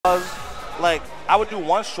Like, I would do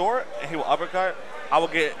one short and he would uppercut. I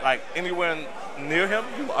would get like anywhere near him,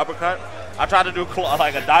 he would uppercut. I tried to do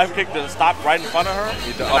like a dive kick to stop right in front of her.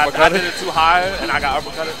 I did it too high and I got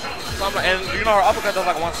uppercutted. So and you know her uppercut does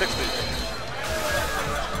like 160.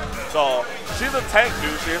 So she's a tank,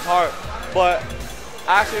 dude. She is hard. But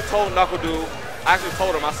I actually told Knuckle Dude. I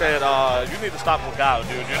told him. I said, you need to stop with Gao,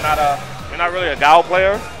 dude. You're not really a Gao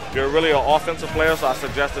player. You're really an offensive player, so I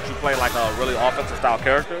suggest that you play like a really offensive style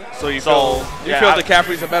character. So you feel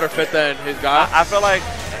DiCaprio's a better fit than his guy? I feel like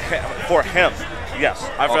for him, yes.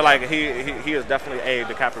 I feel like he is definitely a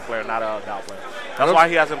DiCaprio player, not a Gao player. That's why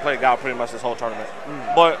he hasn't played Gao pretty much this whole tournament.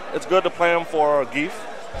 But it's good to play him for Geef.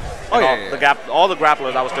 Oh yeah, all the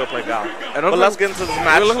grapplers, I would still play Gao. But let's get into this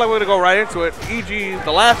match. It looks like we're gonna go right into it. EG,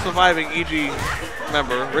 the last surviving EG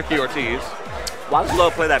member, Ricky Ortiz. Why does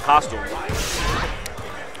Love play that costume?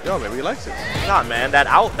 Yo, maybe he likes it. Nah, man, the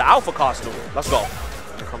alpha costume. Let's go.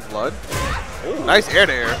 Here comes Blood. Ooh. Nice air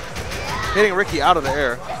to air. Hitting Ricky out of the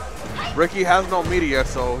air. Ricky has no media,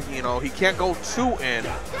 so, you know, he can't go too in.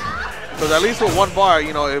 Because at least with one bar,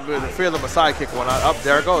 you know, it would fear the Messiah kick one. Up,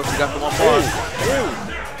 there it goes. He got the one bar.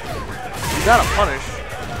 You gotta punish.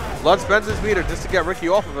 Blood spends his meter just to get Ricky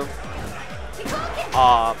off of him.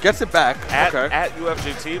 Gets it back. At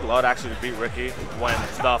UFGT, Blood actually beat Ricky when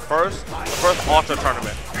the first Ultra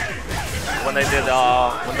tournament. When they did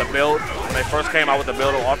when they first came out with the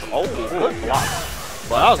build of Ultra. Oh, good block.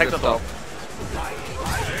 But take the throw.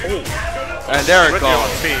 And there it Ricky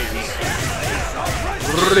goes.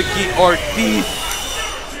 Ricky Ortiz.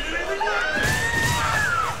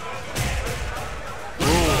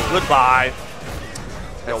 Goodbye.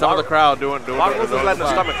 And some of the crowd doing why was he letting the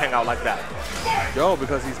stomach hang out like that? Yo,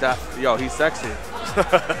 because he's sexy.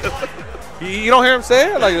 You don't hear him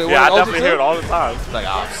say it? Like, yeah, I definitely hear it all the time. Like,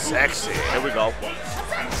 I'm sexy. Here we go.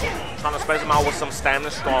 Trying to space him out with some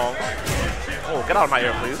standing strongs. Oh, get out of my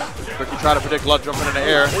ear, please. Ricky trying to predict Blood jumping in the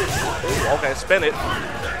air. Ooh, okay, spin it.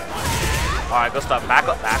 All right, good stuff. Back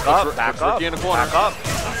up. Ricky in the corner. Back up.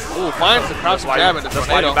 Ooh, finds the crouch jab in the tornado. That's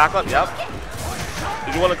why you back up, yep.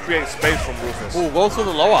 You want to create space from Rufus. Ooh, goes to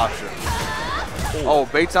the low option. Ooh. Oh,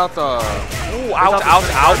 baits out the... Ooh, out.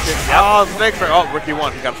 Yep. Oh, snake strike. Oh, Ricky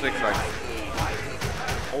won. He got a snake strike.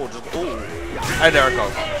 Oh, just, ooh. And there it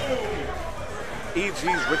goes.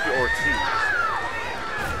 EG's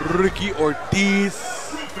Ricky Ortiz.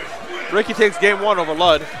 Ricky takes game one over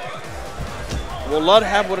Lud. Will Lud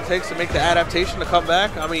have what it takes to make the adaptation to come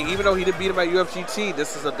back? I mean, even though he did beat him at UFGT,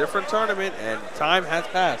 this is a different tournament, and time has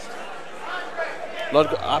passed. Lud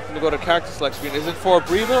opting to go to character select screen. Is it for a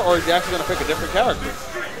breather, or is he actually going to pick a different character?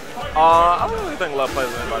 I don't really think Lud plays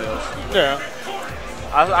with anybody else. Yeah.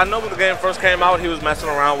 I know when the game first came out, he was messing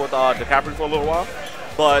around with DiCaprio for a little while.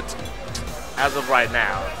 But as of right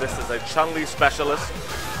now, this is a Chun-Li specialist.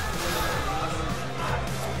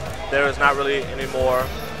 There is not really any more.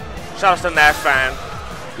 Shout out to Nash fan.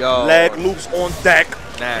 Yo. Leg loops on deck.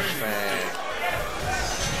 Nash fan.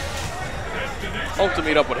 Hope to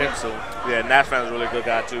meet up with him soon. Yeah, Nash fan is a really good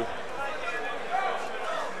guy too.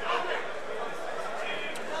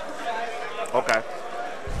 Okay.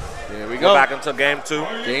 Here we go. Back into game two.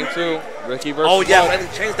 Game two. Ricky versus Oh, yeah, and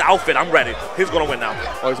he changed the outfit. I'm ready. He's going to win now.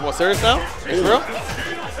 Oh, he's more serious now? He's real?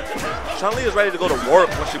 Chun-Li is ready to go to work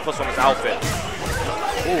when she puts on his outfit.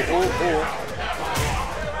 Ooh.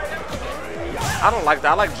 I don't like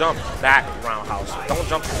that. I like jump back roundhouse. Don't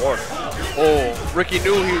jump towards. Oh, Ricky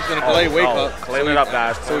knew he was going to delay wake up. Clean it up,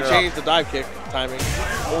 guys. So he changed the dive kick timing.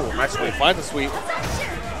 Oh, nice sweep. Finds a sweep.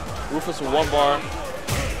 Rufus with one bar.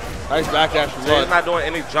 Nice backdash from Lud. He's not doing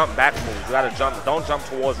any jump back moves. You got to jump. Don't jump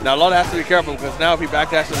towards him. Now Lud has to be careful because now if he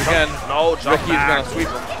backdashes again, Ricky's going to sweep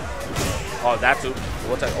him. Oh, that too.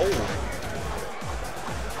 We'll take. Oh.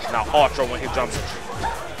 Now Ultra when he jumps at you.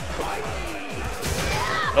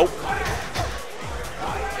 Nope.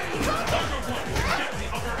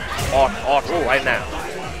 Ultra right now.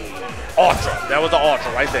 Ultra. That was the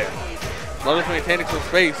Ultra right there. Lud is maintaining some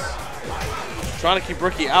space. Trying to keep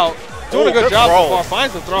Ricky out. Doing a good job so far.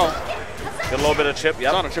 Finds the throw. Get a little bit of chip.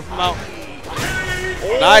 Yep. Trying to chip him out.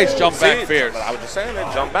 Nice jump back fierce. I was just saying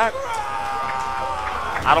that. Jump back.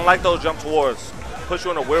 I don't like those jump towards. Push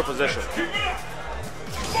you in a weird position.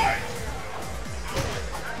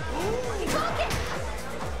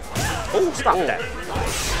 Oh, stop that.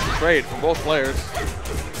 Trade from both players.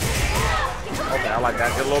 Okay, I like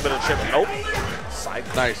that. Get a little bit of chip. Nope. Psych.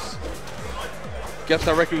 Nice. Guessed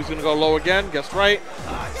that Ricky was going to go low again. Guessed right.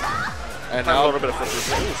 And now a little bit of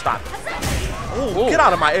frustration. Ooh, stop. Ooh, get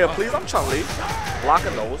out of my air, please. I'm Chun-Li.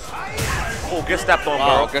 Blocking those. Oh, get stepped on,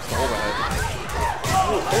 girl. Gets the overhead.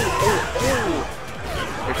 Ooh.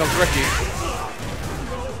 Here comes Ricky.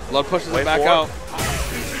 Blood pushes him back out.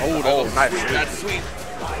 Oh, nice. That's sweet.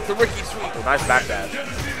 The Ricky sweep. Oh, nice back dash.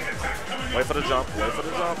 Wait for the jump. Wait for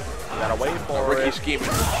the jump. You gotta wait for Ricky it. scheming.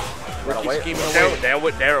 Ricky scheming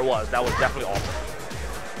away. There it was. That was definitely awesome.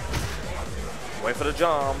 Wait for the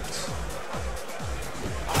jumps.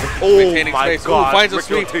 Oh my space. God! Ooh, finds a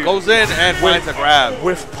sweep, goes in and finds a grab.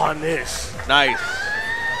 With punish. Nice.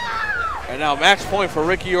 And now match point for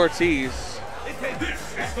Ricky Ortiz.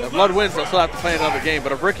 If Lud wins, they'll still have to play another game.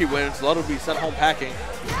 But if Ricky wins, Lud will be sent home packing.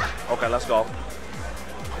 Okay, let's go.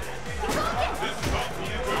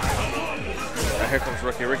 And here comes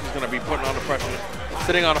Ricky. Ricky's going to be putting on the pressure.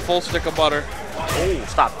 Sitting on a full stick of butter. Oh,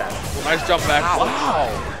 stop that. Nice jump back. Wow.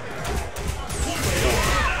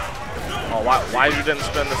 Oh, why you didn't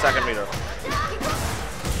spin the second meter?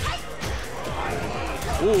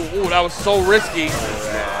 Ooh, that was so risky.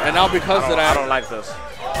 And now because of that. I don't like this.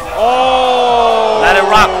 Oh! Let it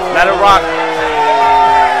rock. Let it rock.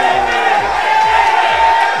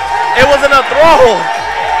 It wasn't a throw.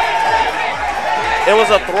 It was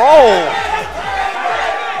a throw.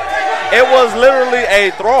 It was literally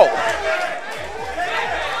a throw.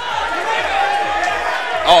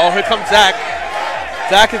 Oh, here comes Zach.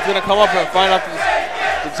 Zach is going to come up and find out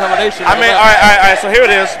the determination. I mean, all right. So here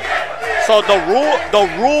it is. So the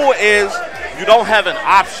rule is you don't have an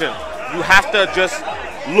option. You have to just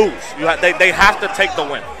lose. They have to take the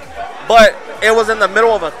win. But it was in the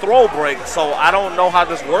middle of a throw break, so I don't know how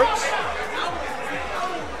this works.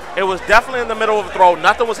 It was definitely in the middle of a throw.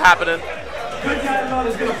 Nothing was happening. Good guy Lud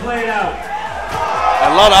is going to play it out.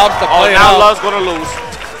 And Lud opts to play it now out. Lud's going to lose.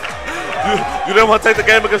 You didn't want to take the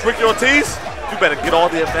game against Ricky Ortiz? You better get all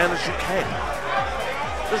the advantage you can.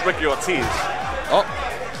 This is Ricky Ortiz. Oh,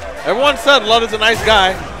 everyone said Lud is a nice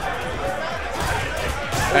guy.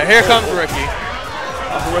 And here comes Ricky.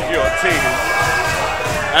 That's Ricky Ortiz.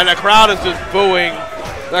 And the crowd is just booing.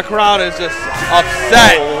 The crowd is just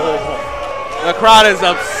upset. The crowd is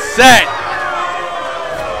upset.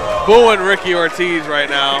 Booing Ricky Ortiz right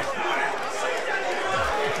now.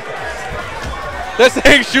 They're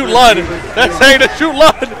saying shoot Lud. They're saying to shoot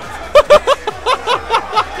Lud.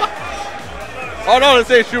 Oh no, they're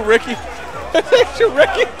saying shoot Ricky. They're saying shoot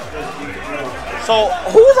Ricky. So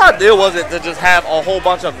whose idea was it to just have a whole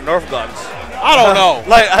bunch of Nerf guns? I don't know.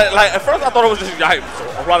 Like at first I thought it was just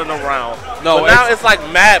running around. No, but now it's like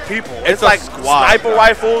mad people. It's like squad, sniper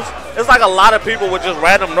rifles. It's like a lot of people with just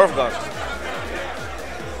random Nerf guns.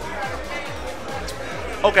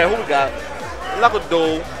 Okay, who we got?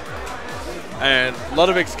 Ludovic. And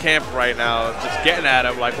Ludovic's camp right now is just getting at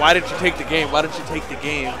him like, why didn't you take the game? Why didn't you take the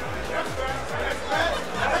game?